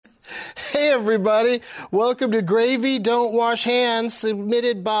everybody. Welcome to Gravy Don't Wash Hands,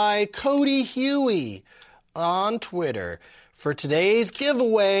 submitted by Cody Huey on Twitter. For today's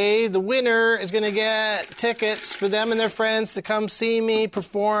giveaway, the winner is going to get tickets for them and their friends to come see me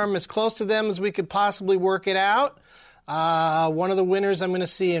perform as close to them as we could possibly work it out. One of the winners I'm going to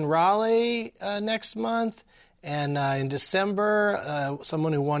see in Raleigh next month. And in December,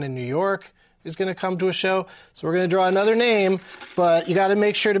 someone who won in New York is going to come to a show. So we're going to draw another name. But you got to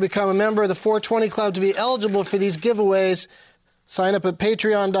make sure to become a member of the 420 Club to be eligible for these giveaways. Sign up at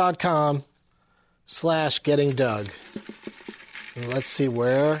patreon.com/gettingdoug. And let's see,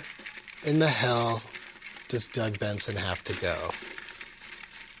 where in the hell does Doug Benson have to go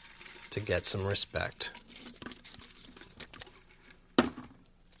to get some respect?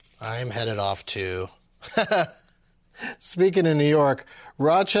 I'm headed off to, speaking of New York,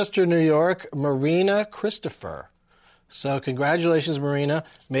 Rochester, New York, Marina Christopher. So congratulations, Marina.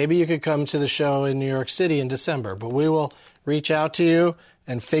 Maybe you could come to the show in New York City in December, but we will reach out to you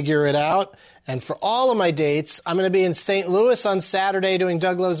and figure it out. And for all of my dates, I'm going to be in St. Louis on Saturday doing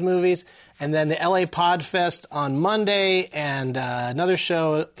Doug Loves Movies, and then the LA Podfest on Monday, and another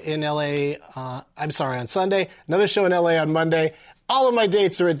show in LA, on Sunday, another show in LA on Monday. All of my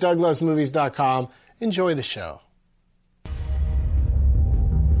dates are at douglovesmovies.com. Enjoy the show.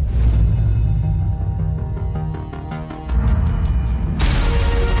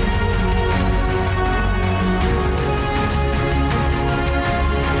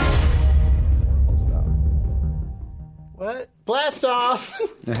 What? Blast off!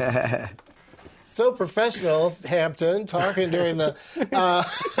 So professional, Hampton, talking during the...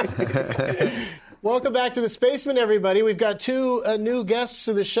 Welcome back to the Spaceman, everybody. We've got two new guests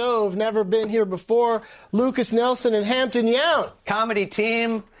to the show who've never been here before. Lukas Nelson and Hampton Yount. Comedy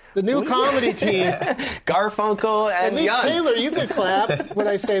team. The new comedy team. Garfunkel and At least, Yount. Taylor, you could clap when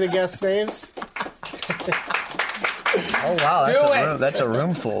I say the guest names. Oh, wow. That's a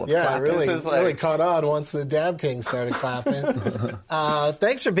room full of clapping. Really caught on once the Dab King started clapping.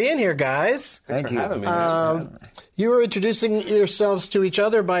 Thanks for being here, guys. Thank you. For having me. You were introducing yourselves to each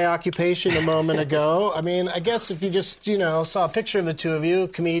other by occupation a moment ago. I mean, I guess if you just, saw a picture of the two of you,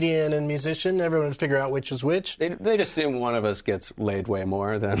 comedian and musician, everyone would figure out which is which. They'd assume one of us gets laid way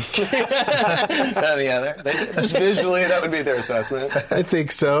more than, than the other. Just visually, that would be their assessment. I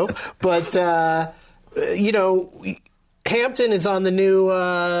think so. But, Hampton is on the new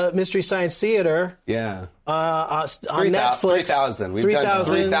Mystery Science Theater. Yeah. On Netflix. 3,000. We've done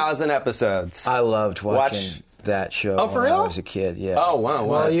 3,000 episodes. I loved watching that show for when real? I was a kid. Yeah. Oh, wow.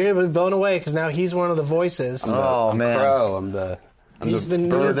 Well, you're going to be blown away because now he's one of the voices. I'm man. Crow. He's the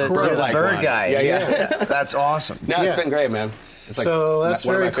new the Crow. bird guy. Yeah. That's awesome. No, it's been great, man. It's so that's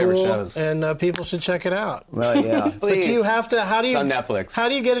one very of my favorite cool, shows. and people should check it out. Well, yeah. But do you have to? How do you? It's on Netflix. How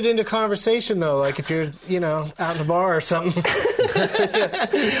do you get it into conversation though? Like if you're, out in the bar or something.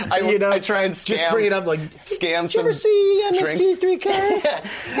 I try and just bring it up like scam. Did you ever see MST3K?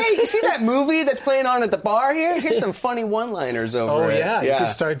 Hey, you see that movie that's playing on at the bar here? Here's some funny one-liners over it. Oh yeah, you could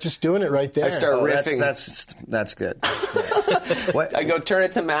start just doing it right there. I start riffing. That's good. What? I go turn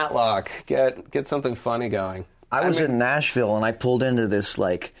it to Matlock. Get something funny going. I was in Nashville, and I pulled into this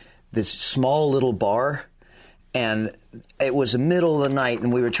small little bar, and it was the middle of the night,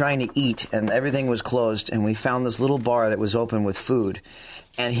 and we were trying to eat, and everything was closed, and we found this little bar that was open with food,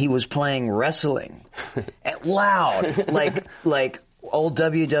 and he was playing wrestling, loud, like old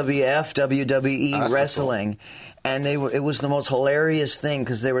WWF, WWE wrestling. Cool. And it was the most hilarious thing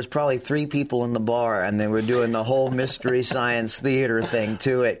because there was probably 3 people in the bar, and they were doing the whole Mystery Science Theater thing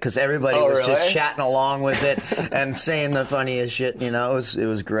to it because everybody was just chatting along with it and saying the funniest shit. It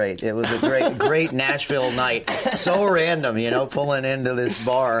was great. It was a great Nashville night. So random, pulling into this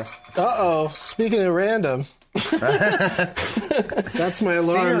bar. Speaking of random. That's my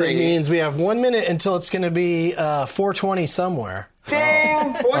alarm. Siri. That means we have 1 minute until it's going to be 4:20 somewhere.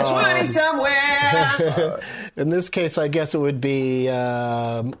 Ding! 420 somewhere! In this case, I guess it would be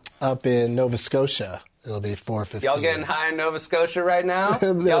up in Nova Scotia. It'll be 4:15. Y'all getting high in Nova Scotia right now?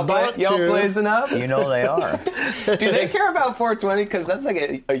 Y'all blazing up? You know they are. Do they care about 420? Because that's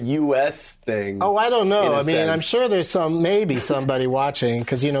like a U.S. thing. Oh, I don't know. I mean, sense. I'm sure there's maybe somebody watching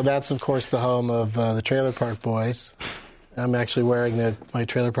because, that's, of course, the home of the Trailer Park Boys. I'm actually wearing my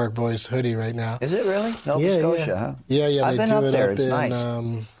Trailer Park Boys hoodie right now. Is it really? Nova Scotia, huh? Yeah. I've they been do up it there. up It's in,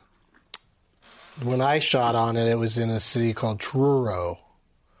 nice. When I shot on it, it was in a city called Truro.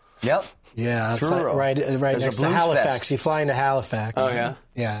 Yep. Yeah, it's Truro. right next to Halifax. Fest. You fly into Halifax. Oh, yeah?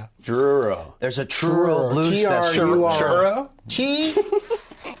 Yeah. Truro. There's a Truro Blues Fest. Truro. Churro? Chi?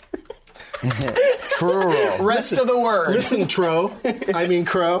 Truro. Rest of the word. Listen,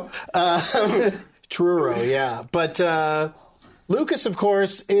 Crow. Truro, yeah. But Lukas, of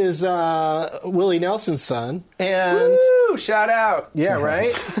course, is Willie Nelson's son. And Woo, shout out. yeah,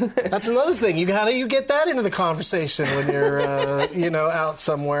 right? That's another thing. How do you get that into the conversation when you're, out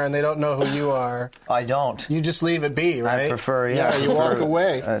somewhere and they don't know who you are? I don't. You just leave it be, right? I prefer, Yeah, you walk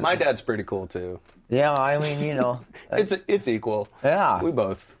away. My dad's pretty cool, too. Yeah, I mean, It's equal. Yeah. We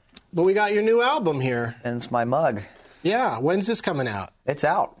both. But we got your new album here. and it's my mug. Yeah. When's this coming out? It's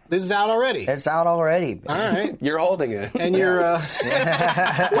out. This is out already. It's out already. All right. You're holding it. And you're,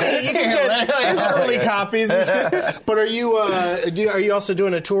 wait, you can get there's early copies and shit. But are you also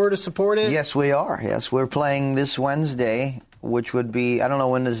doing a tour to support it? Yes, we are. Yes, we're playing this Wednesday, which would be, I don't know,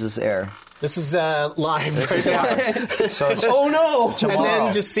 when does this air? This is live right now. So it's Oh, no. tomorrow. And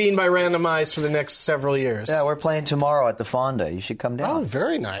then just seen by randomized for the next several years. Yeah, we're playing tomorrow at the Fonda. You should come down. Oh,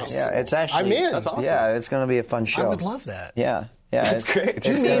 very nice. Yeah, it's actually... I'm in. That's awesome. Yeah, it's going to be a fun show. I would love that. Yeah. It's great.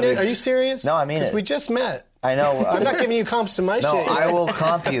 Do you mean it? Are you serious? No, I mean it. Because we just met. I know. I'm not giving you comps to my No, shit. I will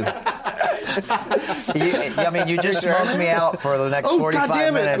comp you. You just smoked me out for the next 45 God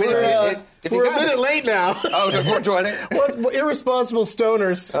damn it. minutes. We're a minute late now. Oh, to 420? What irresponsible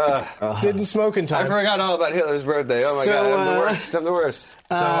stoners didn't smoke in I time? forgot all about Hitler's birthday. Oh, my So, God. I'm the worst.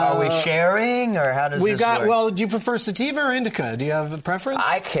 So are we sharing, or how does We've this got, work? well, do you prefer sativa or indica? Do you have a preference?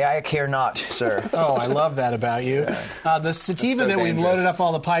 I care not, sir. Oh, I love that about you. The sativa so that we've dangerous. loaded up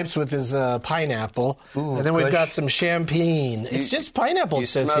all the pipes with is pineapple. And then we've kush. got some champagne. It's just pineapple, You it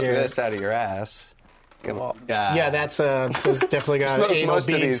says smoke here. this out of your ass. Come on. Yeah. Yeah, that's definitely got an Smoke anal most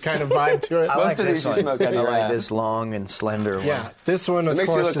of beads these. kind of vibe to it. I Most like of this these you one. smoke out I your like ass. this long and slender one. Yeah, this one, It of makes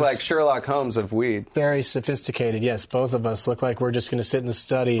you course, look like is Sherlock Holmes of weed. very sophisticated. Yes, both of us look like we're just going to sit in the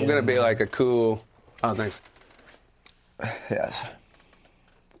study. I'm going to be like a cool... Oh, thanks. Yes.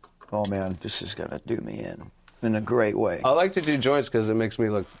 Oh, man, this is going to do me in a great way. I like to do joints because it makes me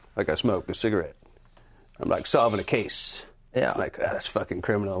look like I smoke a cigarette. I'm like solving a case. Yeah. I'm like, that's fucking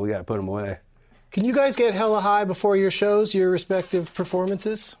criminal. We got to put him away. Can you guys get hella high before your shows, your respective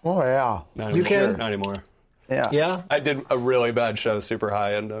performances? Oh, yeah. Not You anymore. can? Not anymore. Yeah. Yeah? I did a really bad show, super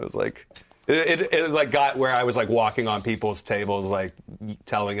high, and I was like, it like got where I was like walking on people's tables, like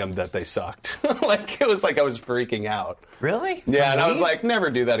telling them that they sucked. Like it was like I was freaking out. Really? Yeah, and I was weed? like, never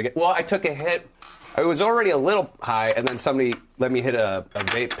do that again. Well, I took a hit. I was already a little high, and then somebody let me hit a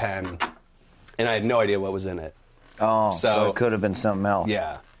vape pen, and I had no idea what was in it. Oh, so So- it could have been something else.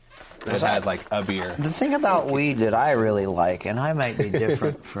 Yeah. It had like a beer. The thing about weed that I really like, and I might be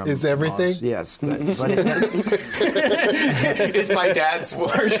different from... Is everything? Yes. But It's my dad's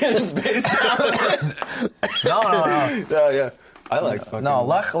fortune is based on it. no. Oh, yeah. I like fucking... No,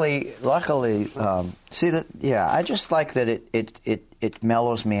 luckily, see that. Yeah, I just like that it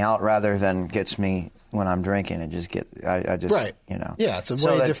mellows me out rather than gets me when I'm drinking. It just I just Right. Yeah, it's a way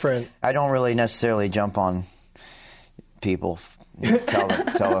that's- different. I don't really necessarily jump on people. Tell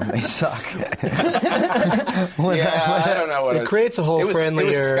them they suck. Yeah, I don't know what It creates a whole it was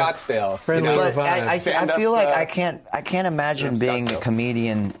friendlier- Scottsdale. friendlier you know? But I Stand-up, feel like I can't imagine being a Scottsdale.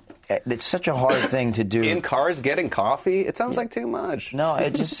 comedian. It's such a hard thing to do. in cars getting coffee. It sounds like too much. No,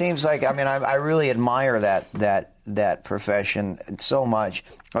 it just seems like, I mean, I really admire that profession so much.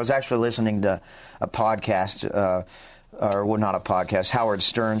 I was actually listening to a podcast, not a podcast, Howard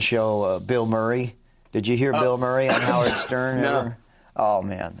Stern show, Bill Murray. Did you hear Bill Murray on Howard Stern? No. Ever? Oh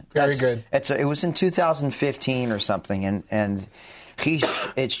man, Very good. It was in 2015 or something, and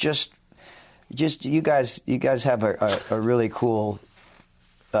it's just you guys have a really cool.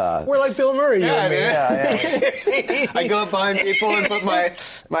 We're like Bill Murray, you Yeah, and me. man. I go up behind people and put my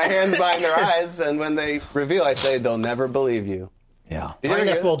hands behind their eyes, and when they reveal, I say, they'll never believe you. Yeah. Did you ever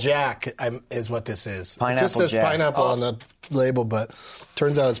hear Pineapple Jack is what this is. It Pineapple just says Jack. pineapple on the label, but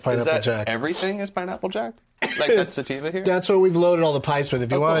turns out it's that? Is Pineapple that Jack. everything is Pineapple Jack? Like that's sativa here? That's what we've loaded all the pipes with.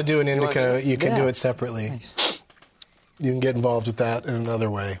 If you Oh, want to cool. do an You wanna do indica, that? you can do Yeah. it separately. You can get involved with that in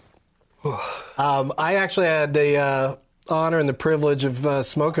another way. I actually had the honor and the privilege of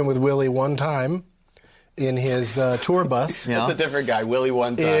smoking with Willie one time in his tour bus. Yeah. That's a different guy, Willie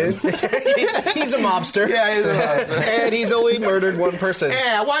one time. He's a mobster. Yeah, he's a mobster. And he's only murdered one person.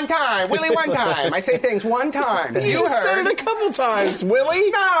 Yeah, one time. Willie one time. I say things one time. You just said it a couple times,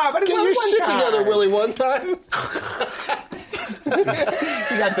 Willie. No, but it's Get Willie your one shit time. together, Willie, one time.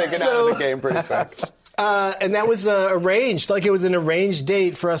 He got taken out of the game pretty quick. And that was arranged. Like it was an arranged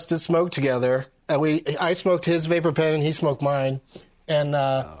date for us to smoke together. And I smoked his vapor pen and he smoked mine. And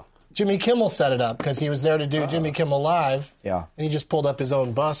Jimmy Kimmel set it up because he was there to do Jimmy Kimmel Live. Yeah. And he just pulled up his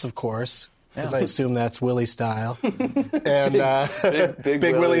own bus, of course. because I assume that's Willie style, and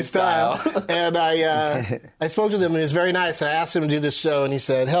Big Willie style. And I spoke to him, and he was very nice. I asked him to do this show, and he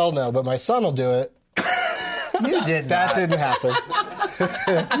said, "Hell no, but my son will do it." You did That didn't happen.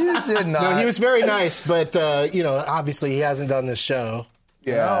 You did not. No, he was very nice, but obviously he hasn't done this show.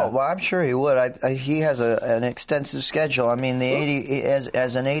 No, well, I'm sure he would. He has an extensive schedule. I mean,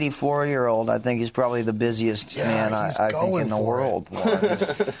 as an 84-year-old, I think he's probably the busiest man I think in the world.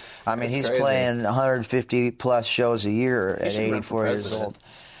 I mean, he's crazy. playing 150-plus shows a year at 84 years old.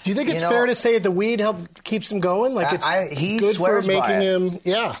 Do you think it's fair to say the weed keeps him going? Like it's he good for swears making by it. him.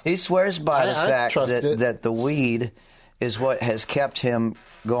 Yeah, He swears by the fact trust it. that the weed is what has kept him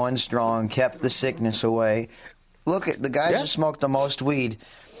going strong, kept the sickness away. Look at the guys who smoke the most weed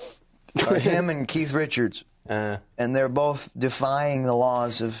are him and Keith Richards, and they're both defying the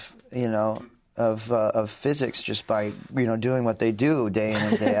laws of physics just by doing what they do day in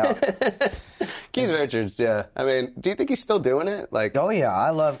and day out. Keith Richards, yeah. I mean, do you think he's still doing it? Like, Oh yeah,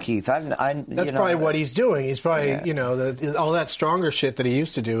 I love Keith. that's probably what he's doing. He's probably all that stronger shit that he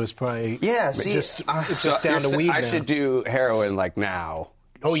used to do is probably it's just down to weed I now. should do heroin like now.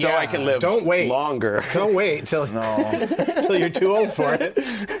 Oh, so yeah. I can live Don't wait. longer. Don't wait till you're too old for it.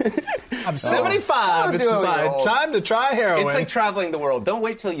 I'm 75. It's my time to try heroin. It's like traveling the world. Don't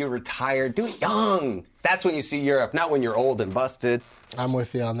wait till you're retired. Do it young. That's when you see Europe, not when you're old and busted. I'm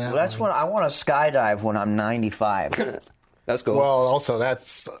with you on that. Well, that's when I want to skydive when I'm 95. That's cool. Well, also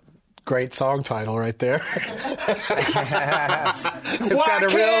that's a great song title right there. It's got a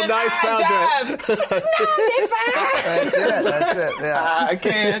real nice sound to it. That's it. Yeah. I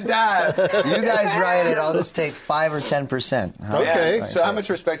can't dive. You guys write it. I'll just take 5 or 10%. Okay. Yeah. So how much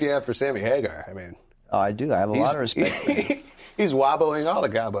respect do you have for Sammy Hagar? I mean, Oh, I do. I have a lot of respect for him. He's wobbling all the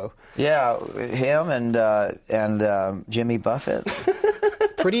gobbo. Yeah, him and Jimmy Buffett.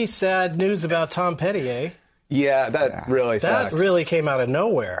 Pretty sad news about Tom Petty, eh? Yeah, that really That sucks. really came out of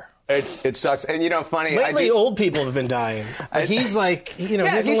nowhere. It sucks. And funny. Lately, old people have been dying. But he's like, he's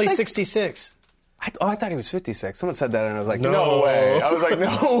only like- 66. I thought he was 56. Someone said that, and I was like, No. no way. I was like,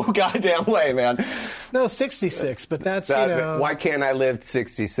 no goddamn way, man. No, 66, but that's, Why can't I live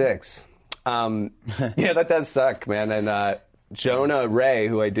 66? Yeah, that does suck, man. And Jonah Ray,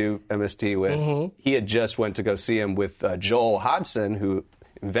 who I do MST with, he had just went to go see him with Joel Hodgson, who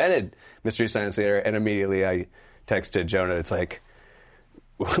invented Mystery Science Theater, and immediately I texted Jonah. It's like,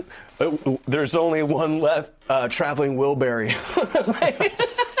 there's only one left, Traveling Wilbury.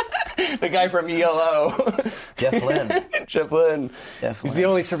 The guy from ELO. Jeff Lynne. Jeff Lynne. He's the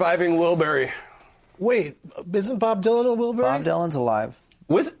only surviving Wilbury. Wait, isn't Bob Dylan a Wilbury? Bob Dylan's alive.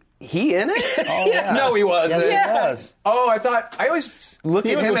 Was he in it? Oh, yeah. No, he wasn't. Yes, he was. Oh, I always look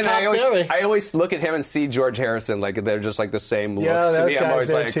He at was him the and top fairy. I always look at him and see George Harrison like they're just like the same look. Yeah, to that me, I'm guy's always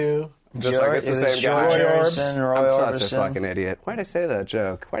there like, too. just like it's the same guy. George Roy Harrison, Roy I'm such a Orbison. fucking idiot. Why'd I say that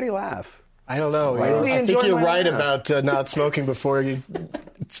joke? Why do you laugh? I don't know. Why did he I think enjoy you're my right laugh? about not smoking before you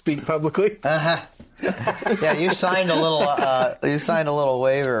speak publicly. Yeah, you signed a little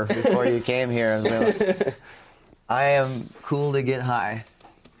waiver before you came here. And like, I am cool to get high.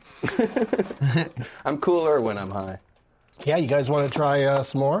 I'm cooler when I'm high. Yeah, you guys want to try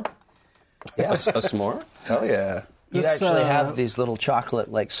some more? Yeah. A s'more? Hell yeah. You This, actually have these little chocolate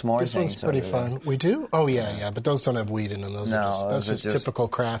like s'more This things. one's pretty over there. fun. We do? Oh, yeah, but those don't have weed in them. Those No, are those just, are just- typical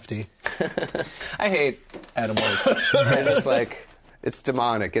crafty. I hate edibles. They're just like, it's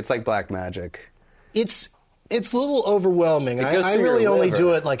demonic. It's like black magic. It's a little overwhelming. goes I through your really only liver. do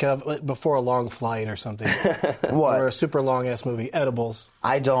it like before a long flight or something. What? Or a super long-ass movie. Edibles.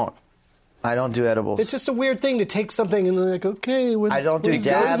 I don't do edibles. It's just a weird thing to take something and then like, okay, I don't do dabs,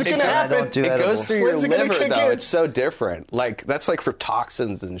 when's it gonna and I happen? don't do It edibles. goes through your When's it gonna liver, kick though. in? It's so different. Like, that's like for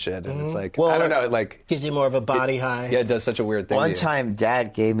toxins and shit. And it's like, Well, I don't know, like, Gives you more of a body high. yeah, it does such a weird thing. to One you. time,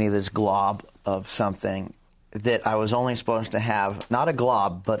 Dad gave me this glob of something that I was only supposed to have, not a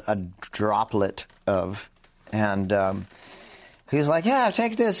glob, but a droplet of. And he's like, yeah,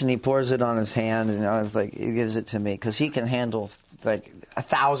 take this. And he pours it on his hand. And I was like, he gives it to me because he can handle like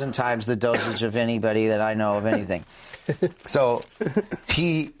 1,000 times the dosage of anybody that I know of anything. So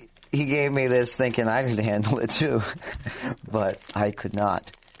he gave me this thinking I could handle it too. But I could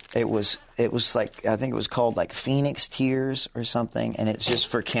not. It was like, I think it was called like Phoenix Tears or something, and it's just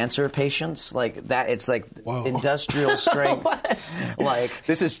for cancer patients like that. It's like industrial strength. Like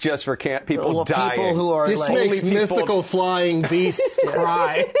This is just for people dying. people who are This like makes people- mystical flying beasts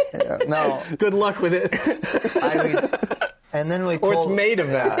cry. no. Good luck with it. I mean, and then we Or it's pulled- made of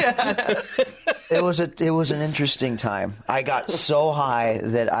that. It was an interesting time. I got so high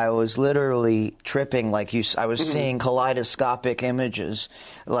that I was literally tripping I was seeing kaleidoscopic images,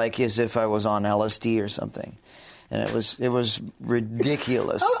 like as if I was on LSD or something. And it was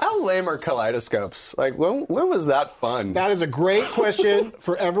ridiculous. How lame are kaleidoscopes? Like, when was that fun? That is a great question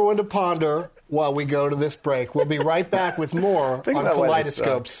for everyone to ponder while we go to this break. We'll be right back with more on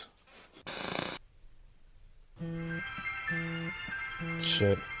kaleidoscopes.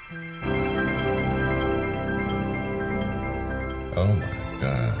 Shit. Oh my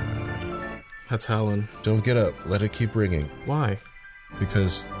God. That's Helen. Don't get up. Let it keep ringing. Why?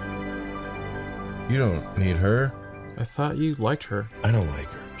 Because you don't need her. I thought you liked her. I don't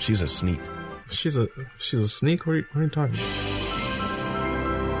like her. She's a sneak. She's a sneak? What are you talking about?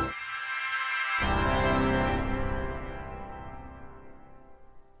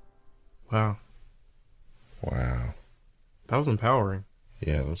 Wow. Wow. That was empowering.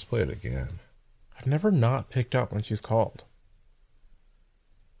 Yeah, let's play it again. I've never not picked up when she's called.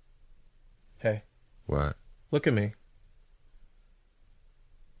 Hey, What? look at me.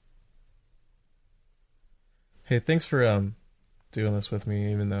 Hey, thanks for doing this with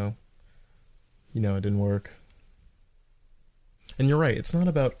me, even though, it didn't work. And you're right, it's not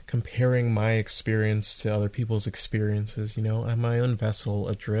about comparing my experience to other people's experiences, I'm my own vessel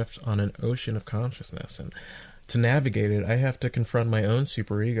adrift on an ocean of consciousness, and to navigate it, I have to confront my own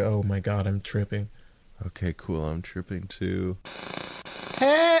superego. Oh my God, I'm tripping. Okay, cool. I'm tripping too.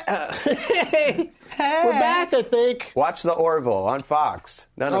 Hey, we're back, I think. Watch the Orville on Fox.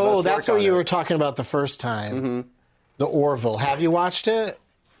 None of us Oh, that's work what on you it. were talking about the first time. The Orville. Have you watched it?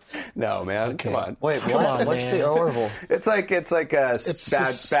 No, man. Come on. Wait, Come what? on, What's man. the Orville? It's like a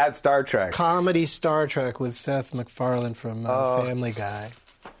bad Star Trek. Comedy Star Trek with Seth MacFarlane from Family Guy.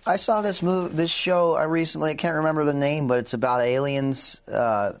 I saw this show I can't remember the name, but it's about aliens.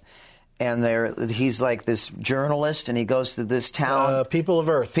 And he's like this journalist, and he goes to this town. People of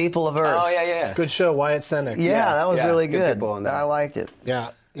Earth. People of Earth. Oh, yeah. Good show, Wyatt Cenac. Yeah, that was really good good. people in that. I liked it.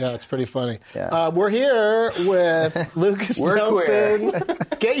 Yeah, it's pretty funny. Yeah. We're here with Lukas We're Nelson.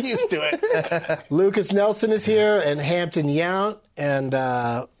 Get used to it. Lukas Nelson is here, and Hampton Yount, and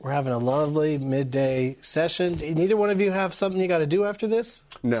we're having a lovely midday session. Neither one of you have something you got to do after this?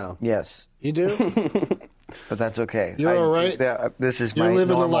 No. Yes, You do? but that's okay. You're all right? This is You're my living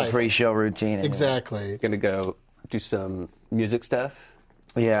the normal life. pre-show routine. Anyway. Exactly. Gonna go do some music stuff.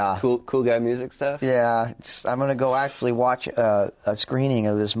 Yeah. Cool guy music stuff. Yeah, I'm going to go actually watch a screening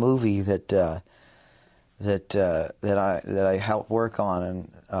of this movie that I helped work on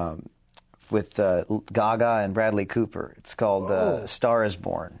and with Gaga and Bradley Cooper. It's called Star Is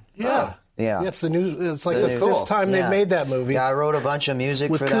Born. Yeah. Yeah. It's It's like the Cool. fifth time they've made that movie. Yeah, I wrote a bunch of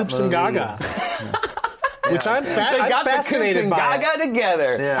music with for Coops that movie. and Gaga. Which I'm They got fascinated the Coops and by. Gaga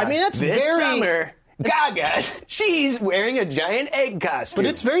together. Yeah. I mean, that's This very. summer, Gaga, she's wearing a giant egg costume. But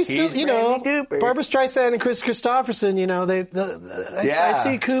it's very, He's you Bradley know, Cooper. Barbra Streisand and Chris Christopherson, I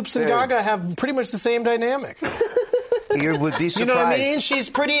see Coops and dude. Gaga have pretty much the same dynamic. You would be surprised. You know what I mean? She's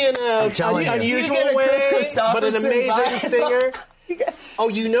pretty in a telling you. unusual You get a Chris way, but an Christopherson amazing vibe. singer.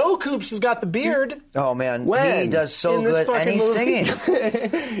 Oh, Coops has got the beard. Oh man, When? he does so In this good, and fucking he's movie.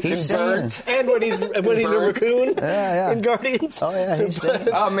 singing. He's singing. And when he's a raccoon Yeah. in Guardians. Oh yeah, he's singing.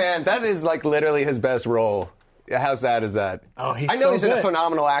 Oh man, that is like literally his best role. How sad is that? Oh, he's I know so he's good. a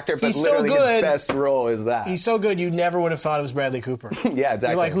phenomenal actor, but He's so literally good. his best role is that. He's so good, you never would have thought it was Bradley Cooper. Yeah, exactly.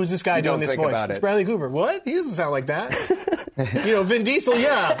 You're like, who's this guy You doing don't this think voice? about It's it. Bradley Cooper. What? He doesn't sound like that. Vin Diesel,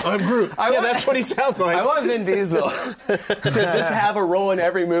 yeah, I'm Groot. That's what he sounds like. I want Vin Diesel to just have a role in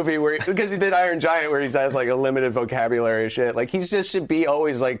every movie because he did Iron Giant where he has like a limited vocabulary and shit. Like he just should be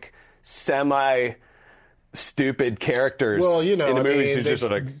always like semi-stupid characters. Well, in the movies. they He's just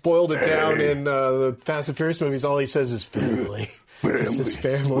like boiled it down in the Fast and Furious movies. All he says is family. This is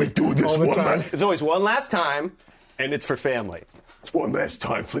family. We do this all the one time. it's always one last time, and it's for family. It's one last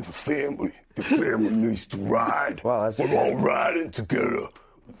time for the family. The family needs to ride. Wow, that's We're good. all riding together.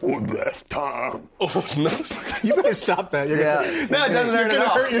 One last time. Oh, no. You better stop that. You're Yeah. gonna, No, it doesn't hurt you're at gonna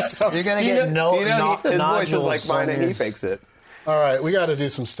all. hurt yourself. You're gonna Do you get know- do you know his voice is nodules like mine, on and your- he fakes it. All right, we got to do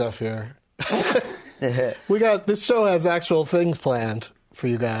some stuff here. This show has actual things planned for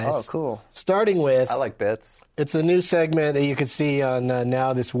you guys. Oh, cool. Starting with, I like bits. it's a new segment that you can see on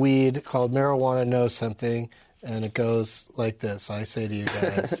Now This Weed called Marijuana Knows Something, and it goes like this. I say to you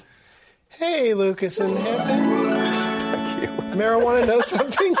guys, hey, Lukas and Hampton, Thank you. marijuana knows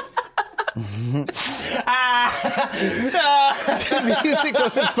something? The music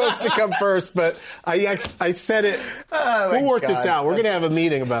wasn't supposed to come first, but I said it. We'll work this out. We're going to have a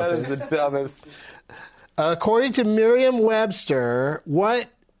meeting about That this. is the dumbest. According to Merriam-Webster, what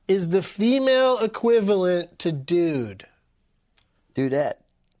is the female equivalent to dude? Dudette.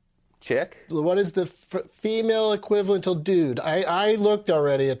 Chick? What is the female equivalent to dude? I looked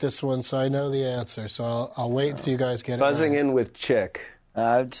already at this one, so I know the answer. So I'll wait until you guys get it Buzzing right. in with chick.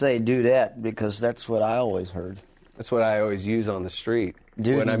 I'd say dudette because that's what I always heard. That's what I always use on the street.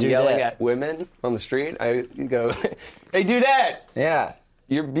 Dude, when I'm dudette. yelling at women on the street, I go, hey, dudette, Yeah.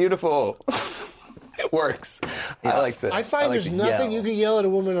 you're beautiful. It works. I like to. I find there's to nothing yell. you can yell at a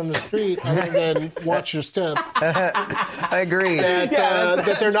woman on the street other than watch your step. I agree.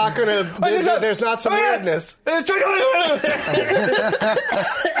 That they're not going to. There's not some weirdness.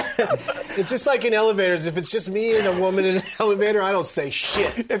 It's just like in elevators. If it's just me and a woman in an elevator, I don't say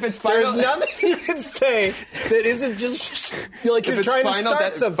shit. If it's There's final, nothing you can say that isn't just like if you're it's trying to final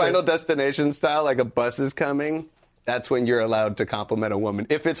start something. Final Destination style, like a bus is coming. That's when you're allowed to compliment a woman.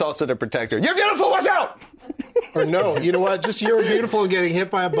 If it's also to protect her, you're beautiful. Watch out. Or no, you know what? Just you're beautiful and getting hit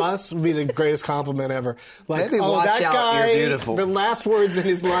by a bus would be the greatest compliment ever. Like, Maybe watch that out, guy, you're beautiful. the last words in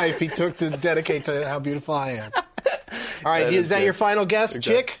his life he took to dedicate to how beautiful I am. All right, That is is that good. your final guess,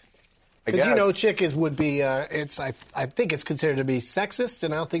 chick? I Because you know, guess. chick would be. I think it's considered to be sexist,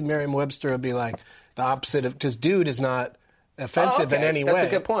 and I don't think Merriam-Webster would be like the opposite of because dude is not offensive in any way. That's a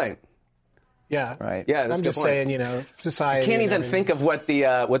good point. Yeah, Right. Yeah, that's I'm a good just point. saying, society. I can't and even everything. think of what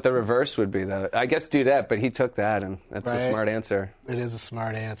the reverse would be though. I guess dudette, but he took that, and that's a Right. smart answer. It is a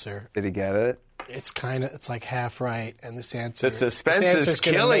smart answer. Did he get it? It's like half right, and this answer. The suspense this answer's is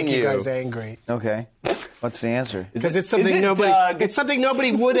gonna killing make you you. guys angry Okay. What's the answer? because it's something it nobody. Doug? It's something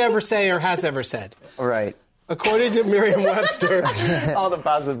nobody would ever say or has ever said. All right. According to Merriam-Webster, All the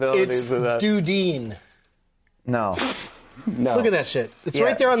possibilities it's of that. dudine. No. No. Look at that shit. It's Yeah.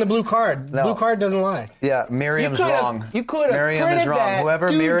 right there on the blue card. No. Blue card doesn't lie. Yeah, Miriam's You could've- wrong. you could've Miriam is printed wrong. that. Whoever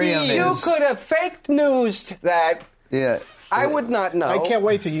Dude, Miriam You is. could have fake newsed that. Yeah. I would not know. I can't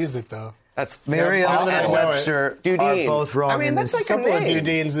wait to use it though. That's Miriam I'll and know Webster are Dudine. both wrong I mean, in that's this. like A couple of name.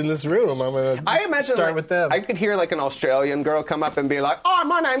 dudines in this room. I'm gonna I imagine start like, with them. I could hear like an Australian girl come up and be like, "Oh,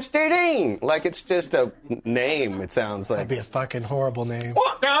 my name's Dudine." Like it's just a name. It sounds like. That'd be a fucking horrible name.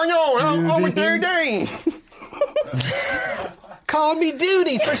 What down yo? I'm a Dudine. Dudine. Call me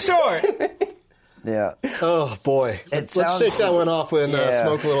Duty for short. Yeah. Oh boy, let's sounds- shake that one off and Yeah.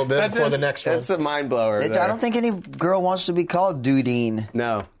 smoke a little bit before the next one. That's a mind blower. I don't think any girl wants to be called Dudine.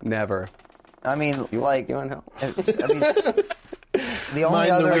 No, never. I mean, like, You want help? the only Mind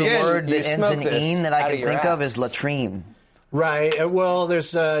the other wheels. word You that ends in smoked this "een" that I out of can your think of ass. is latrine. Right. Well,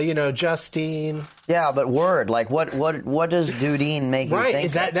 there's Justine. Yeah, but word like what does Dudine make you Right. think?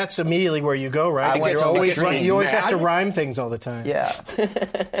 Is that's immediately where you go? Right. I Because went you're to always latrine. you always have to Mad? rhyme things all the time. Yeah.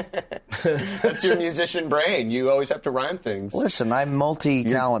 That's your musician brain. You always have to rhyme things. Listen, I'm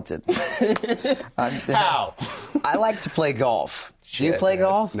multi-talented. How? I like to play golf. Do you Shit, play man.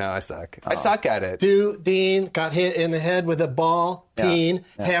 golf? No, I suck. I suck at it. Dean got hit in the head with a ball, peen,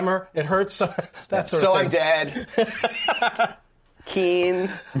 hammer. It hurts. That sort So of I'm thing. dead. Keen.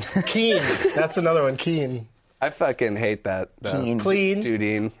 Keen. That's another one. Keen. I fucking hate that. Keen. Clean.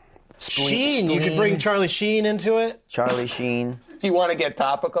 Dudine. Sheen. You could spleen. bring Charlie Sheen into it. Charlie Sheen. Do you want to get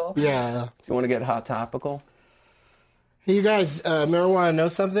topical? Do Yeah. you want to get hot topical? Hey, you guys, marijuana know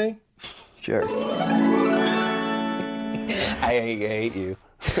something? Sure. I hate you.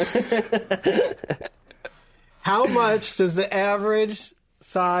 How much does the average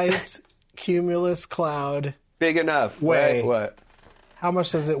sized cumulus cloud, Big enough. Weigh. Wait, what? how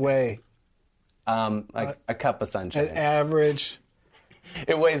much does it weigh? Like a cup of sunshine. An average.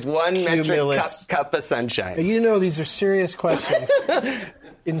 It weighs 1 metric Cumulus. cup of sunshine. You know these are serious questions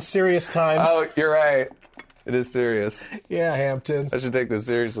in serious times. Oh, you're right. It is serious. Yeah, Hampton. I should take this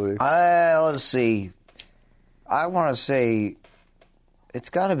seriously. Let's see. I want to say it's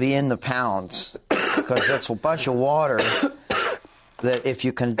got to be in the pounds because that's a bunch of water that if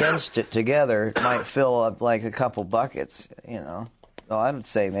you condensed it together, it might fill up like a couple buckets, you know. So I would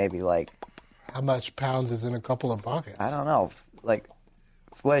say maybe like, How much pounds is in a couple of buckets? I don't know, like,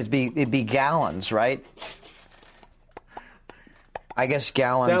 well, it'd be gallons, right? I guess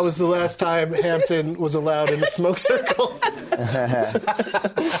gallons. That was the last time Hampton was allowed in a smoke circle.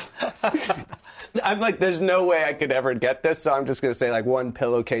 I'm like, there's no way I could ever get this, so I'm just going to say like 1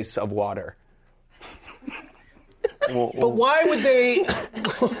 pillowcase of water. But why would they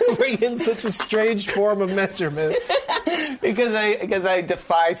bring in such a strange form of measurement? Because I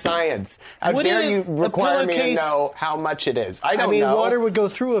defy science. How Wouldn't dare you a require me to pillowcase- know how much it is? I don't I mean, know. water would go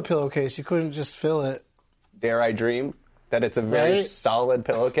through a pillowcase. You couldn't just fill it. Dare I dream that it's a very Right? solid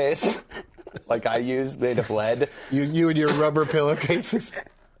pillowcase, like I use, made of lead. You and your rubber pillowcases.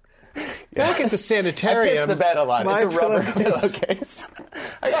 Back at the I sanitarium. piss the bed a lot. my It's a rubber pillowcase- pillowcase.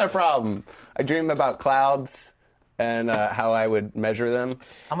 I got a problem. I dream about clouds and how I would measure them.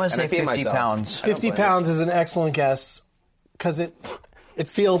 I'm going to say And I feed 50 myself. pounds. 50 pounds is an excellent guess because it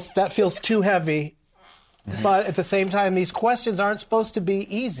feels too heavy. But at the same time, these questions aren't supposed to be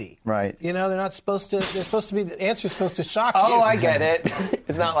easy. Right. You know, they're not supposed to. They're supposed to be. The answer's supposed to shock you. Oh, I get it.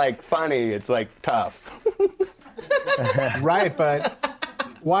 It's not like funny. It's like tough. Right, but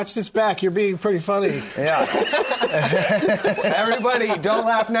watch this back. You're being pretty funny. Yeah. Everybody, don't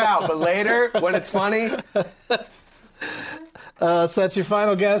laugh now, but later when it's funny. So that's your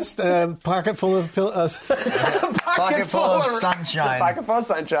final guess. Pocket full of Pocket full of sunshine. Pocket full of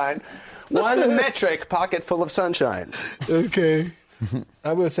sunshine. One metric pocket full of sunshine. Okay.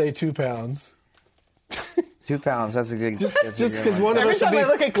 I'm going to say 2 pounds. 2 pounds. That's a good. Just because one of Every us will time be. I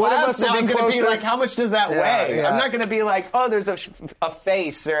look at one of clouds, us will now I'm be going to be closer. like, how much does that weigh? yeah. I'm not going to be like, oh, there's a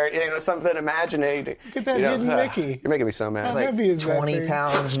face or something imaginary. Look at that hidden Mickey. You're making me so mad. How heavy is that 20 thing?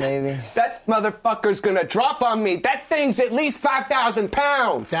 pounds, maybe. That motherfucker's going to drop on me. That thing's at least 5,000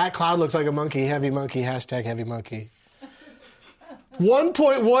 pounds. That cloud looks like a monkey. Heavy monkey. Hashtag heavy monkey.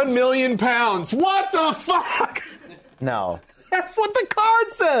 1.1 million pounds. What the fuck? No. That's what the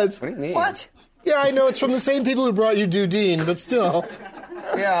card says. What do you mean? What? Yeah, I know it's from the same people who brought you Dudine, but still.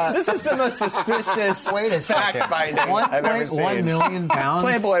 Yeah. This is the most suspicious Wait a second. fact-finding I've ever seen. 1.1 million pounds?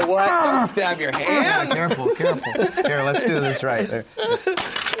 Playboy, what? Don't stab your Yeah, hand. careful. Here, let's do this right. There.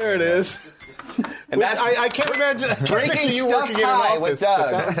 There it is. And that's I can't imagine breaking you stuff working in an high office. with but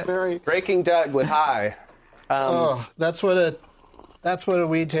Doug. That was very. Breaking Doug with high. That's what a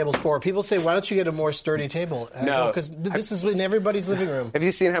weed table's for. People say, "Why don't you get a more sturdy table?" No. because this is in everybody's living room. Have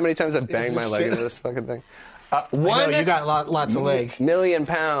you seen how many times I've banged my this leg shit? into this fucking thing? I know, you got lots of leg. million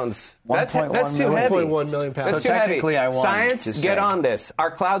pounds. That's 1.1 too heavy. 1.1 million pounds. That's So too heavy. technically I won, Science, just get saying. on this.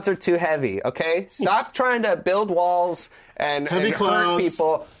 Our clouds are too heavy, okay? Stop trying to build walls and Heavy hurt clouds.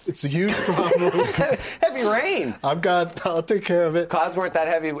 people. It's a huge problem. Heavy rain. I'll take care of it. Clouds weren't that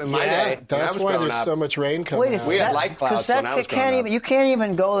heavy in my day. when I That's was why growing there's up. so much rain coming Wait a out. We had second. light clouds Because when I was growing can't up. even, you can't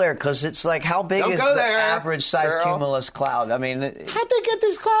even go there because it's like, how big Don't is go the there, average size girl. cumulus cloud? I mean, How'd they get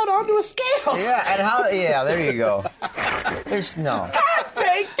this cloud onto a scale? yeah, and how? Yeah, there you go. There's no.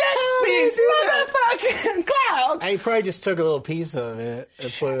 They get these motherfucking clouds. I probably just took a little piece of it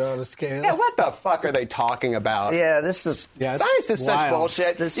and put it on a scale. Yeah, what the fuck are they talking about? Yeah, this is. Yeah, it's Science is such wild.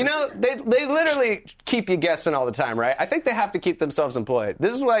 bullshit. This You is- know, they literally keep you guessing all the time, right? I think they have to keep themselves employed.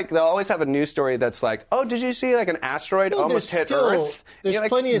 This is like, they'll always have a news story that's like, oh, did you see like an asteroid Well, almost hit still, Earth? There's You're like,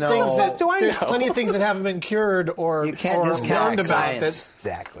 plenty of no. things What do I there's know? plenty of things that haven't been cured or You can't or discount learned about science.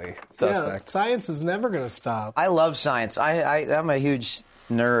 Exactly. Yeah, Suspect. science is never going to stop. I love science. I'm a huge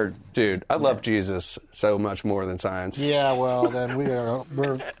nerd. Dude, I love Jesus so much more than science. Yeah, well then we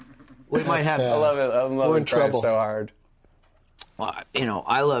might have. bad. I love it. I'm We're loving in Christ trouble. so hard. Well,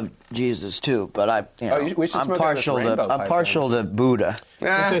 I love Jesus too, but we should I'm smoke out of this partial to rainbow pipe partial to Buddha. I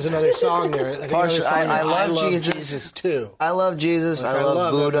think there's another song there. I think another Partial- song I there. love Jesus. Jesus too. I love Jesus. Which I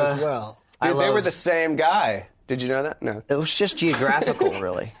love him Buddha as well. Dude, they love- were the same guy. Did you know that? No. It was just geographical,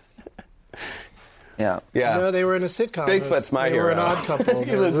 really. Yeah. Yeah. No, they were in a sitcom. Bigfoot's my they hero. They were an odd couple.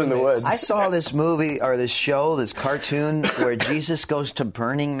 He lives in the woods. I saw this movie or this show, this cartoon where Jesus goes to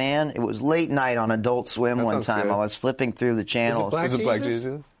Burning Man. It was late night on Adult Swim That one sounds time. good. I was flipping through the channels. black? Was it Black Jesus?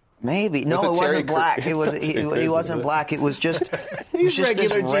 Jesus? Maybe no, Was it it Terry wasn't black. Crews? It was It's not Terry he Crews, wasn't is it? black. It was just this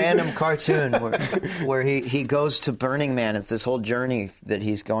regular random Jesus. cartoon where he goes to Burning Man. It's this whole journey that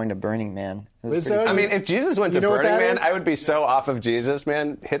he's going to Burning Man. It was Was pretty that- I mean, if Jesus went to You know what Burning that Man, is? I would be so off of Jesus,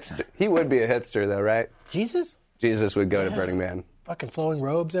 man. Hipster. He would be a hipster, though, right? Jesus? Jesus would go to Burning Man. Fucking flowing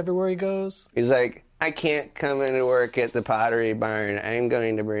robes everywhere he goes. He's like, I can't come into work at the Pottery Barn. I'm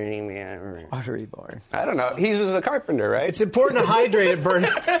going to Burning Man. Pottery Barn. I don't know. He was a carpenter, right? It's important to hydrate at Burning.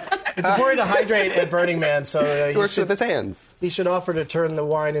 It's important to hydrate at Burning Man. So he works with his hands. he should offer to turn the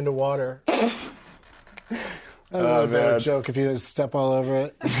wine into water. I don't know a better man. joke if you didn't step all over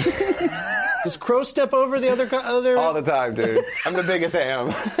it. Does Crow step over the other? All the time, dude. I'm the biggest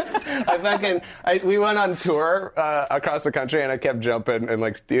ham. We went on tour across the country, and I kept jumping and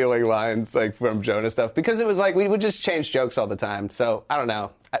like stealing lines like from Jonah stuff because it was like we would just change jokes all the time. So I don't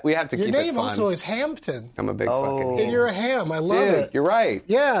know. We have to Your keep it name fun. also is Hampton. I'm a big Oh. fucking And ham. you're a ham. I love Dude, it. you're right.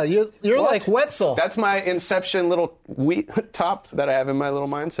 Yeah, you're like Wetzel. That's my Inception little wheat top that I have in my little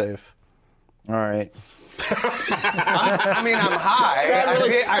mind safe. All right. I mean, I'm high. That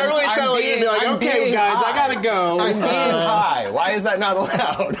really sounded like you'd be like, okay, guys, I gotta go. I'm being high. Why is that not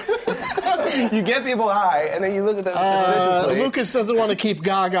allowed? You get people high, and then you look at them suspiciously. Lucas doesn't want to keep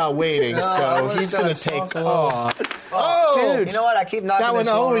Gaga waiting, so I he's wanna going to start take smoking. off. Oh, dude. You know what? I keep knocking that one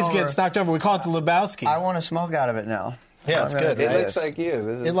this always over. gets knocked over. We call it the Lebowski. I want to smoke out of it now. Yeah, it's good. It Right? looks like you.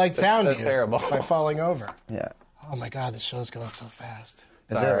 This is, It like found so you terrible. by falling over. Yeah. Oh my God, this show's going so fast.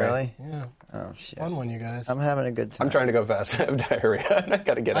 Is it Sorry. really? Yeah, Oh, shit. fun one, you guys. I'm having a good time. I'm trying to go fast. I have diarrhea. I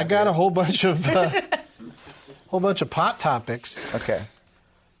gotta get. I got a whole bunch of pot topics. Okay.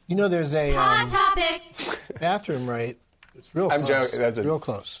 You know, there's a Hot topic. bathroom, right? It's real I'm close. joking. That's real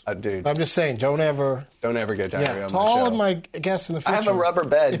close. Dude. But I'm just saying, don't ever. Don't ever get diarrhea Yeah, on to my all show. of my guests in the future. I have a rubber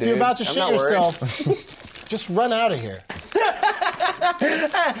bed, If dude. you're about to I'm shit not worried. yourself, just run out of here.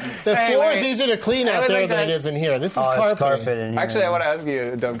 The Hey, floor is wait. easier to clean I out would there like than that. it is in here. This is Oh, carpet. it's carpet in here. Actually, I want to ask you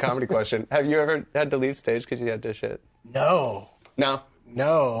a dumb comedy question. Have you ever had to leave stage because you had to shit? No. No.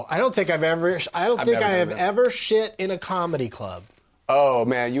 No, I don't think I've ever. I don't I've think never I done have that. ever shit in a comedy club. Oh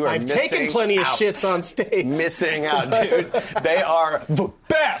man, you are I've missing taken plenty of out. shits on stage. Missing out, dude. They are the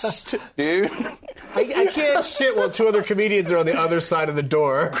best, dude. I can't shit while two other comedians are on the other side of the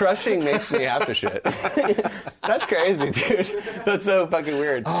door. Crushing makes me have to shit. That's crazy, dude. That's so fucking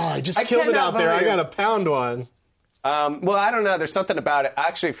weird. Oh, I just killed it cannot out there. I believe- got a pound one. Well, I don't know. There's something about it.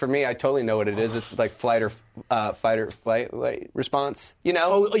 Actually, for me, I totally know what it is. It's like fight or flight response. You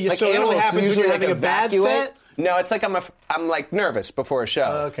know? Oh, yeah, like so it only animals happens when usually, you're like, having a bad evacuate. set? No, it's like I'm like nervous before a show.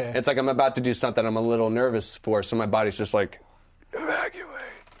 Oh, okay. It's like I'm about to do something I'm a little nervous for, so my body's just like evacuate.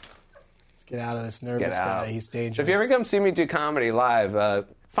 Let's get out of this nervous Get out. guy. He's dangerous. So if you ever come see me do comedy live,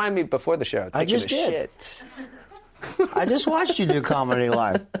 find me before the show. I just taking a did. Shit. I just watched you do comedy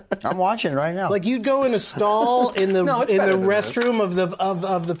live. I'm watching right now. Like you'd go in a stall in the No, it's in the better than this. restroom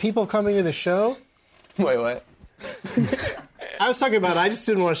of the people coming to the show. Wait, what? I was talking about I just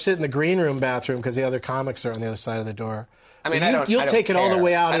didn't want to sit in the green room bathroom because the other comics are on the other side of the door. I mean, But you'll I don't take it all the care.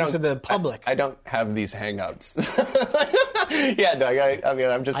 way out I into don't- the public. I don't have these hang-ups. Yeah, Doug, I mean,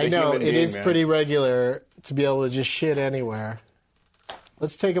 I'm just a I know human it being, is man. pretty regular to be able to just shit anywhere.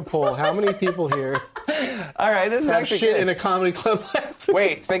 Let's take a poll. How many people here All right, this is have actually shit good. in a comedy club bathroom?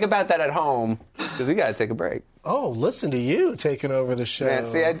 Wait, think about that at home, because we got to take a break. Oh, listen to you taking over the show. Man,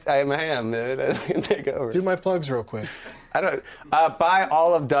 see, I am, dude. I can take over. Do my plugs real quick. I don't. Buy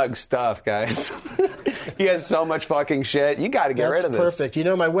all of Doug's stuff, guys. He has so much fucking shit. You got to get That's rid of this. perfect. You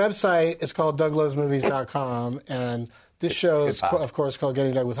know, my website is called DougLovesMovies.com, and this show is, pop. of course, called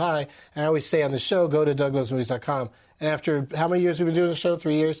Getting Doug with High. And I always say on the show, go to DougLovesMovies.com. And after how many years we've been doing the show?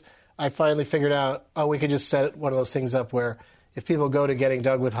 3 years. I finally figured out, we could just set one of those things up where if people go to Getting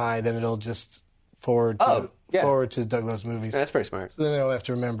Doug with High, then it'll just forward to Doug Loves Movies. That's pretty smart. So then they don't have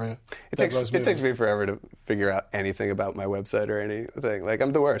to remember. It takes me forever to figure out anything about my website or anything. Like,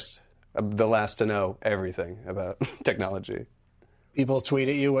 I'm the worst. I'm the last to know everything about technology. People tweet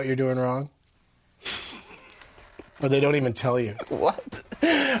at you what you're doing wrong. Or they don't even tell you. What?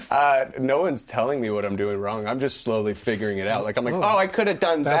 No one's telling me what I'm doing wrong. I'm just slowly figuring it out. Like, I'm like, I could have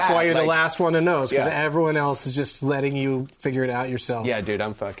done that. That's why you're the Like, last one to know, because Yeah. everyone else is just letting you figure it out yourself. Yeah, dude,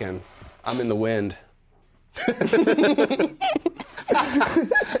 I'm in the wind.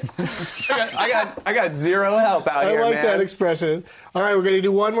 I got zero help out I here, like man. that expression. All right, we're going to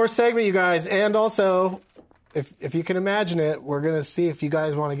do one more segment, you guys. And also, if you can imagine it, we're going to see if you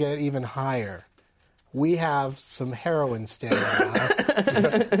guys want to get even higher. We have some heroin standing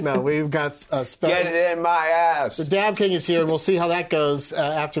by. No, we've got a special. Get it in my ass. The Dab King is here, and we'll see how that goes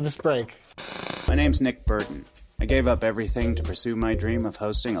after this break. My name's Nick Burton. I gave up everything to pursue my dream of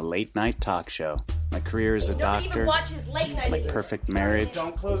hosting a late-night talk show. My career as a doctor, my perfect marriage.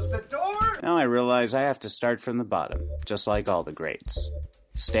 Don't close the door! Now I realize I have to start from the bottom, just like all the greats.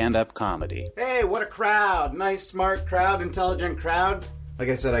 Stand-up comedy. Hey, what a crowd. Nice, smart crowd, intelligent crowd. Like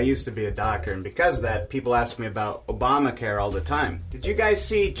I said, I used to be a doctor, and because of that, people ask me about Obamacare all the time. Did you guys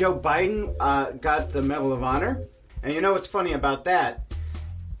see Joe Biden got the Medal of Honor? And you know what's funny about that?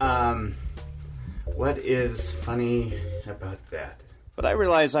 What is funny about that? But I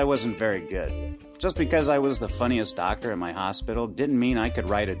realized I wasn't very good. Just because I was the funniest doctor at my hospital didn't mean I could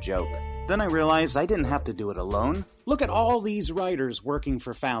write a joke. Then I realized I didn't have to do it alone. Look at all these writers working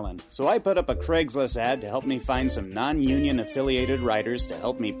for Fallon. So I put up a Craigslist ad to help me find some non-union affiliated writers to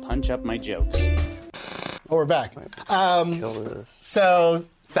help me punch up my jokes. Oh, we're back. So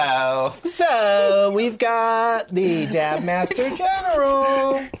we've got the Dab Master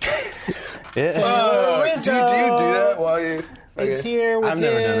General. do you do that while you? Is here with I've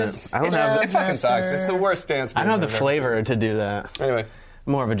never done his it. I don't have Dab It fucking sucks. Master. It's the worst dance. I don't have the move I've ever flavor to do that. seen. Anyway,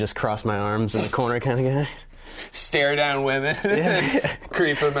 More of a just cross my arms in the corner kind of guy. stare down women,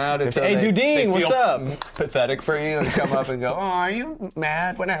 creep them out. Until Hey, they Dudine, what's feel up? Pathetic for you, and come up and go, "Oh, are you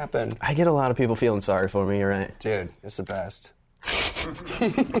mad? What happened?" I get a lot of people feeling sorry for me, you're right. Dude, it's the best. I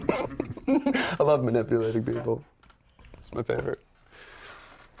love manipulating people. It's my favorite.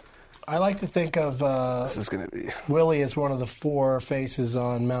 I like to think of This is going to be... Willie as one of the 4 faces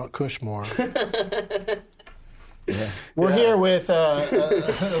on Mount Cushmore. We're here with Lukas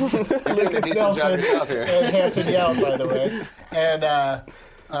Nelson and Hampton Yount, by the way. And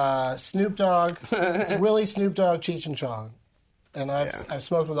Snoop Dogg. It's Willie, Snoop Dogg, Cheech, and Chong. And I've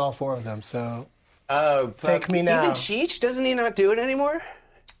smoked with all 4 of them, so take me now. Even Cheech, doesn't he not do it anymore?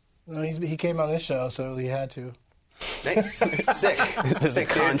 No, he came on this show, so he had to. Nice. Sick. There's a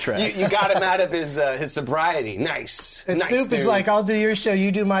contract. You got him out of his sobriety. Nice. And nice, Snoop dude. is like, I'll do your show,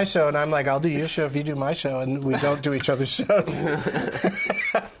 you do my show. And I'm like, I'll do your show if you do my show. And we don't do each other's shows.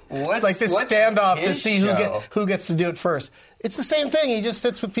 It's like this standoff to see who gets to do it first. It's the same thing. He just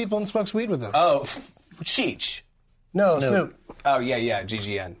sits with people and smokes weed with them. Oh, Cheech. No, Snoop. Oh, yeah,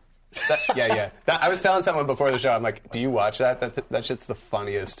 GGN. I was telling someone before the show, I'm like, do you watch that? That shit's the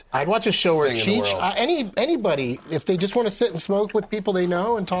funniest. I'd watch a show where thing in the Cheech, world. anybody, if they just want to sit and smoke with people they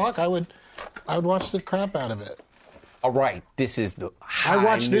know and talk, I would watch the crap out of it. All right, this is the high I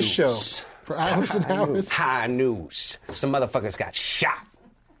watched this show news. for hours and hours. High news. Some motherfuckers got shot.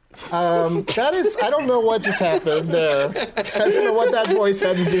 That is, I don't know what just happened there. I don't know what that voice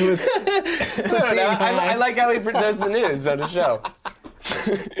had to do with I like how he does the news on the show.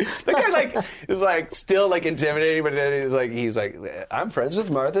 The guy is still intimidating, but then he's like, I'm friends with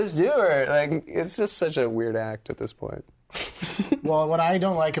Martha Stewart. Like, it's just such a weird act at this point. Well, what I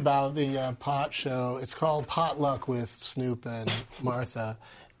don't like about the pot show, it's called Potluck with Snoop and Martha.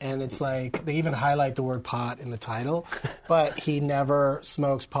 And it's like, they even highlight the word pot in the title, but he never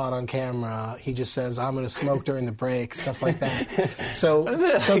smokes pot on camera. He just says, I'm going to smoke during the break, stuff like that.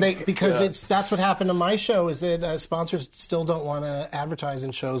 That's what happened to my show, is that sponsors still don't want to advertise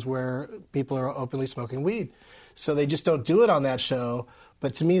in shows where people are openly smoking weed. So they just don't do it on that show.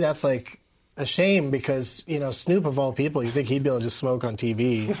 But to me, that's like a shame because, Snoop of all people, you think he'd be able to just smoke on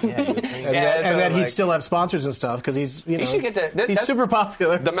TV. And then he'd still have sponsors and stuff because he's, he should get to, he's super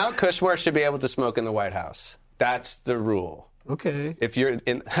popular. The Mount Cushmore should be able to smoke in the White House. That's the rule. Okay. If you're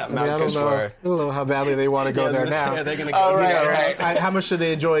in Mount Cushmore. I don't know how badly they want to go there now. They're going to go. Right. How much do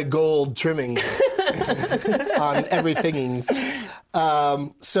they enjoy gold trimming on everything?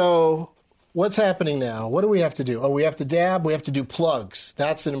 So what's happening now? What do we have to do? Oh, we have to dab. We have to do plugs.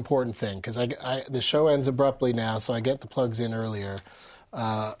 That's an important thing because the show ends abruptly now, so I get the plugs in earlier.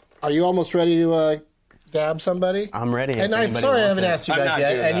 Are you almost ready to dab somebody? I'm ready. And I'm sorry I haven't asked you guys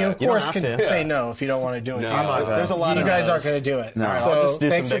yet. And you, of course, have can to. say no if you don't want to do it. There's a lot You of guys those. aren't going to do it. No. So I'll just do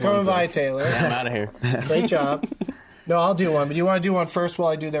thanks some for big coming ones by, then. Taylor. Yeah, I'm out of here. Great job. No, I'll do one. But do you want to do one first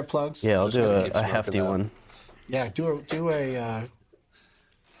while I do their plugs? Yeah, I'll do keep a smoking hefty that. one. Yeah,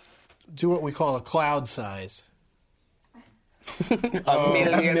 do what we call a cloud size. A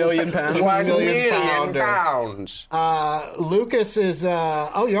million pounds. 1 million million pounds. pounds. Lucas is.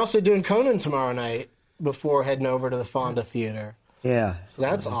 You're also doing Conan tomorrow night before heading over to the Fonda Theater. Yeah. So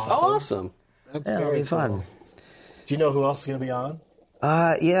that's awesome. Oh, awesome. That's Yeah, it'll very be fun. cool. Do you know who else is going to be on?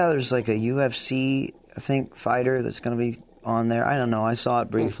 Yeah, there's like a UFC, I think, fighter that's going to be on there. I don't know. I saw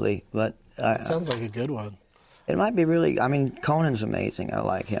it briefly, but Sounds like a good one. it might be really. I mean, Conan's amazing. I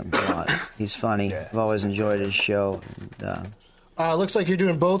like him a lot. He's funny. I've always enjoyed his show. And, Looks like you're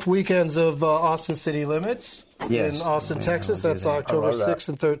doing both weekends of Austin City Limits Yes. in Austin, Yeah, Texas. I'll do That's that. October I love that. 6th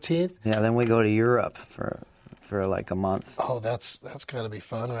and 13th. yeah, then we go to Europe for like a month. Oh, that's got to be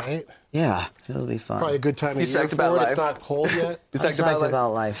fun, right? Yeah, it'll be fun. Probably a good time of You year psyched for about it. life? It's not cold yet. You I'm psyched psyched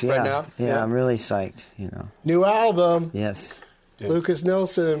about life. Yeah, Right now? Yeah, I'm really psyched. New album, Yes. Lucas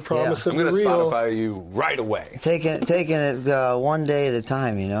Nelson, Promise I'm of going the to Real. Spotify you right away. Taking it one day at a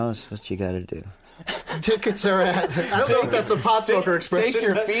time. That's what you got to do. Tickets are at. I don't know if that's a pot smoker expression. Take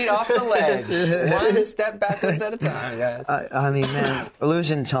your but- feet off the ledge. One step backwards at a time. Yes. I mean, man,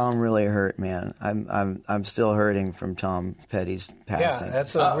 losing Tom really hurt, man. I'm still hurting from Tom Petty's passing. Yeah,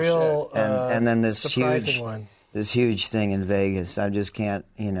 that's a real and then this surprising one. huge thing in Vegas. I just can't,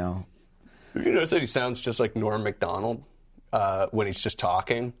 You notice that he sounds just like Norm Macdonald when he's just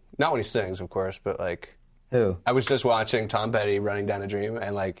talking. Not when he sings, of course, but like. Who? I was just watching Tom Petty Running Down a Dream,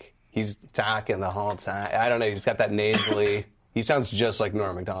 and like he's talking the whole time. I don't know. He's got that nasally. He sounds just like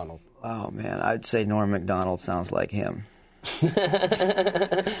Norm Macdonald. Oh man, I'd say Norm Macdonald sounds like him.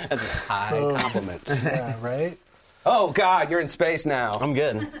 That's a high compliment. Yeah, right? Oh God, you're in space now, I'm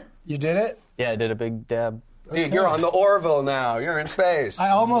good. You did it? Yeah, I did a big dab. dude. You're on the Orville now. You're in space.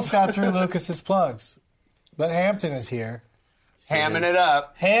 I almost got through Lucas's plugs, but Hampton is here. Hamming it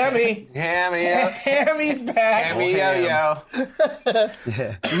up. Hammy. Hammy up. Hammy's back. Hammy yo-yo.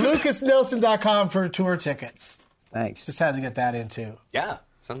 LucasNelson.com for tour tickets. Thanks. Just had to get that in too. Yeah,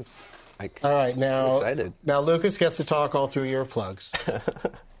 sounds All right, now, excited. Now Lucas gets to talk all through your plugs.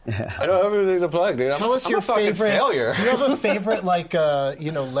 I don't have everything to plug, dude. Tell us I'm your a fucking favorite. failure. Do you have a favorite,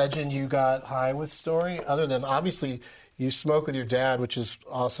 legend you got high with story? Other than obviously you smoke with your dad, which is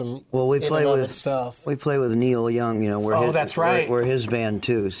awesome. Well, we play with itself. We play with Neil Young. That's right. We're his band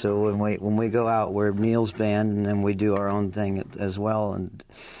too. So when we go out, we're Neil's band, and then we do our own thing as well. And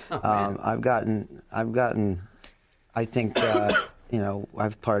I've gotten. I think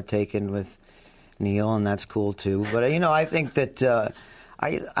I've partaken with Neil, and that's cool too. But I think that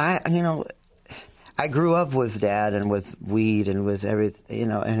I grew up with Dad and with weed and with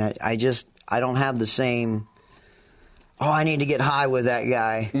everything. And I don't have the same. Oh, I need to get high with that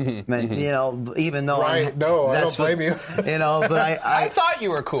guy. Even though I don't blame you. But I thought you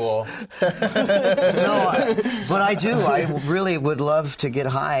were cool. No, but I do. I really would love to get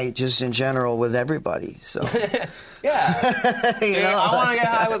high just in general with everybody. So yeah, I want to get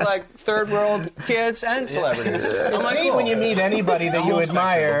high with like third world kids and celebrities. It's neat when you meet anybody that you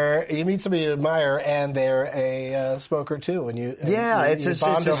admire. You meet somebody you admire, and they're a smoker too. It's a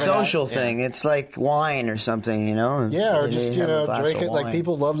social thing. Yeah. It's like wine or something, Yeah, or just drink it. Like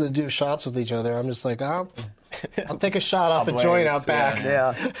people love to do shots with each other. I'm just like, I'll take a shot off a joint out back.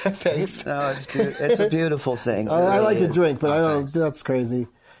 Yeah. Thanks. No, it's a beautiful thing. I like to drink, but I don't. That's crazy.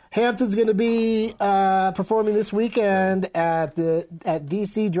 Hampton's going to be performing this weekend at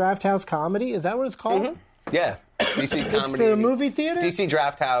DC Draft House Comedy. Is that what it's called? Mm-hmm. Yeah, DC Comedy. It's the movie theater? DC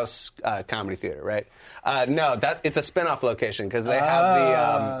Draft House Comedy Theater, right? No, it's a spin-off location because they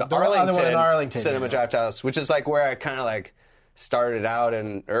have the other one in Arlington Cinema Draft House, which is like where I kind of like started out,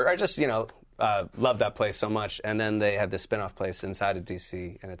 or I just loved that place so much, and then they had this spin-off place inside of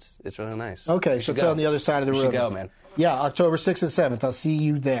DC, and it's really nice. Okay, so it's on the other side of the river. You should go, man. Yeah, October 6th and 7th. I'll see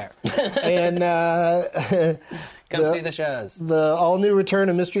you there. And come see the shows. The all-new return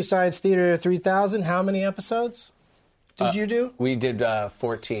of Mystery Science Theater 3000. How many episodes did you do? We did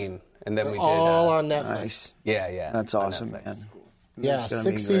 14, and then we did all on Netflix. Nice. Yeah. That's awesome, man. Yeah,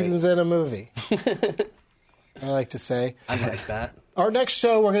 6 seasons and a movie. I like to say. I like that. Our next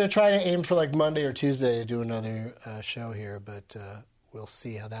show, we're going to try to aim for like Monday or Tuesday to do another show here, but we'll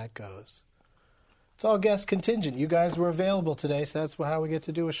see how that goes. It's all guest contingent. You guys were available today, so that's how we get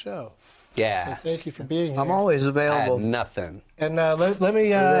to do a show. Yeah. So thank you for being here. I'm always available. I had nothing. And let me,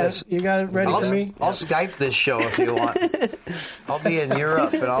 you got it ready for me? I'll Skype this show if you want. I'll be in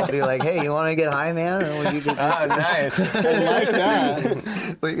Europe, and I'll be like, hey, you want to get high, man? And you could nice. I like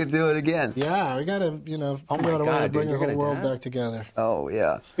that. We could do it again. Yeah, we got to, figure out a way to bring the whole world back together. Oh,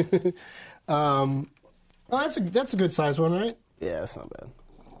 yeah. That's a good size one, right? Yeah, that's not bad.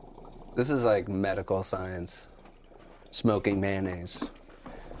 This is like medical science. Smoking mayonnaise.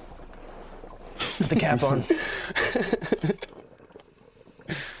 Put the cap on.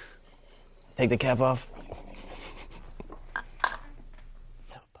 Take the cap off.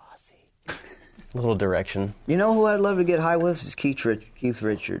 So bossy. A little direction. You know who I'd love to get high with is Keith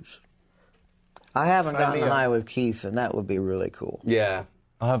Richards. I haven't gotten high with Keith, and that would be really cool. Yeah.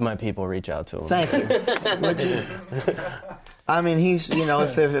 I'll have my people reach out to him. Thank you. I mean, he's,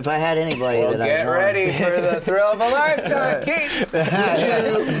 if I had anybody that I get ready for the thrill of a lifetime, Keith.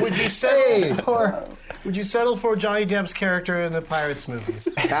 Would you settle for Johnny Depp's character in the Pirates movies?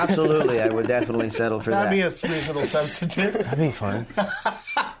 Absolutely, I would definitely settle for that. That'd be a reasonable substitute. That'd be fun.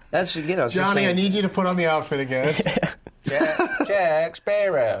 That's Johnny, I need you to put on the outfit again. Jack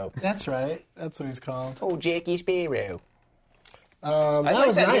Sparrow. That's right. That's what he's called. Oh, Jackie Sparrow. That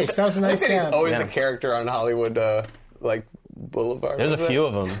was nice. That was a nice He's stab. always a character on Hollywood, Boulevard. There's a few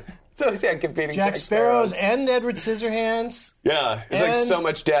of them. So competing Jack Sparrows and Edward Scissorhands. Yeah, it's like so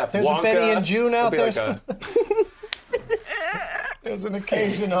much depth. There's Wonka, a Betty and June out there. There's an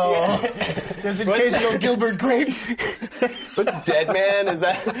occasional. There's an occasional Gilbert Grape. What's Dead Man? Is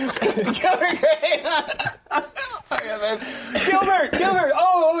that Gilbert Grape? Gilbert!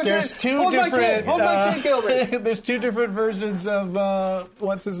 Oh, there's two hold different. Hold my kid, Gilbert. There's two different versions of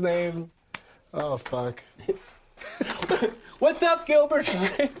what's his name? Oh fuck. What's up, Gilbert?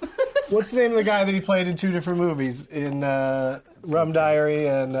 What's the name of the guy that he played in two different movies in Rum Diary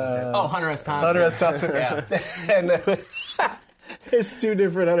and Hunter S. Thompson. Hunter S. Thompson. Yeah. And there's two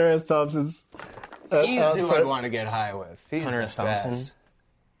different Hunter S. Thompsons. He's who I'd want to get high with. He's Hunter S. Thompson. best.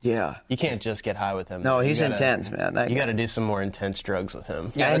 Yeah. You can't just get high with him. No, he's intense, man. You got to do some more intense drugs with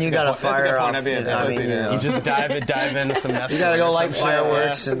him. Yeah, and you got to fire off. You just dive into some mess. You got to go light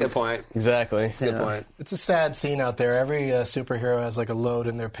fireworks. That's a good point. Exactly. Good point. It's a sad scene out there. Every superhero has like a load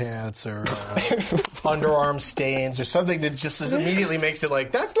in their pants or underarm stains or something that just immediately makes it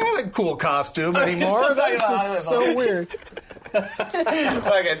like, that's not a cool costume anymore. That's just so weird.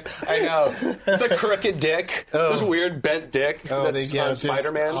 I know. It's a crooked dick. This weird bent dick. That's on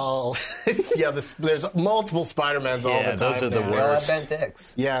Spider-Man. There's multiple Spider-Mans all the time. Those are the They all have worst. bent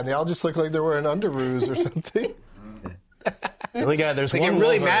dicks. Yeah, and they all just look like they're wearing underoos or something. Really, God, there's They one get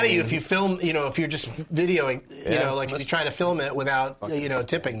really Wolverine. mad at you if you film, if you're just videoing, if you try to film it without,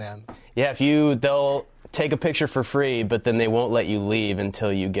 tipping them. Yeah, they'll take a picture for free, but then they won't let you leave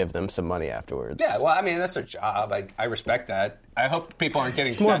until you give them some money afterwards. Yeah, well, I mean, that's their job. I respect that. I hope people aren't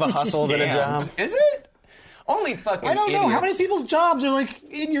getting It's more of a hustle than a job. Is it? Only fucking I don't know. How many idiots. people's jobs are like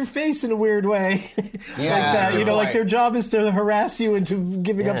in your face in a weird way? Yeah, like that. good Like point. their job is to harass you into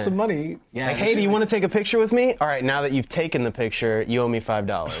giving up some money. Yeah, Like, hey, do you want to take a picture with me? All right, now that you've taken the picture, you owe me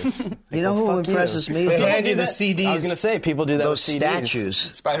 $5. You know who impresses me? They though? hand you the CDs. I was going to say, people do that Those with CDs. statues.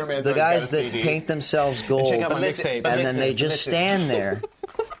 Spider-Man's The always got guys a that CD. paint themselves gold, check out my and mixtape. then they just stand there.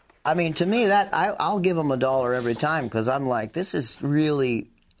 I mean, to me, I'll give them $1 every time because I'm like, this is really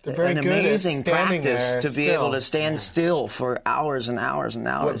very an good at amazing standing practice there to be still. able to stand still for hours and hours and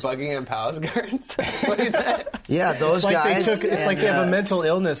What, hours. Buckingham Palace guards? What is that? Yeah, those It's like guys. it's like they have and, a mental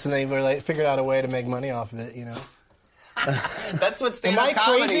illness and they were like figured out a way to make money off of it. That's what Am stand-up I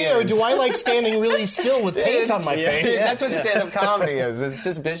comedy crazy is. or do I like standing really still with paint on my face? That's what stand-up comedy is. It's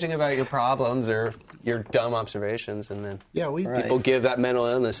just bitching about your problems or your dumb observations, and then Yeah, people give that mental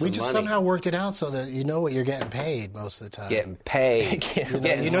illness some we just money. somehow worked it out so that you know what you're getting paid most of the time. Getting paid.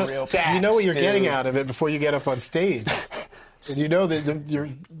 Getting you know what you're getting out of it before you get up on stage. And you know that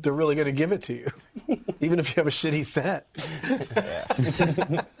they're really going to give it to you, even if you have a shitty set.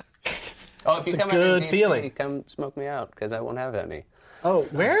 Oh, if you a come good out in DC, feeling. come smoke me out because I won't have any. Oh,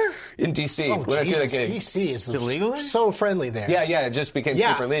 where? In DC. Oh, when I do the Jesus, gig. DC is so friendly there. Yeah, it just became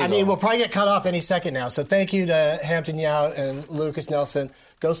Yeah, super legal. I mean, we'll probably get cut off any second now. So thank you to Hampton Yount and Lukas Nelson.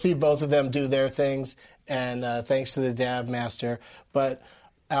 Go see both of them do their things, and thanks to the Dab Master. But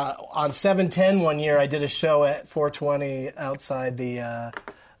on 710 one year, I did a show at 420 outside the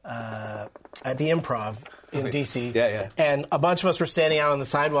at the Improv in D.C. Yeah. And a bunch of us were standing out on the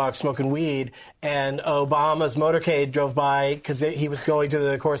sidewalk smoking weed, and Obama's motorcade drove by because he was going to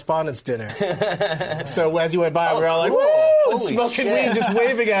the correspondence dinner. So as he went by, we were all like, cool. woo! And Holy smoking shit. weed, just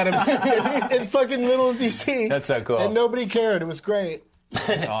waving at him in fucking middle of D.C. That's so cool. And nobody cared. It was great.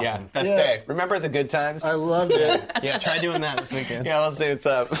 Yeah, best Yeah. day. Remember the good times? I loved it. Yeah, try doing that this weekend. Yeah, we'll see what's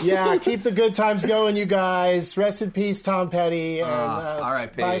up. Yeah, keep the good times going, you guys. Rest in peace, Tom Petty. And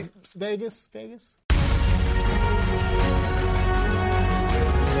R.I.P. bye, Vegas.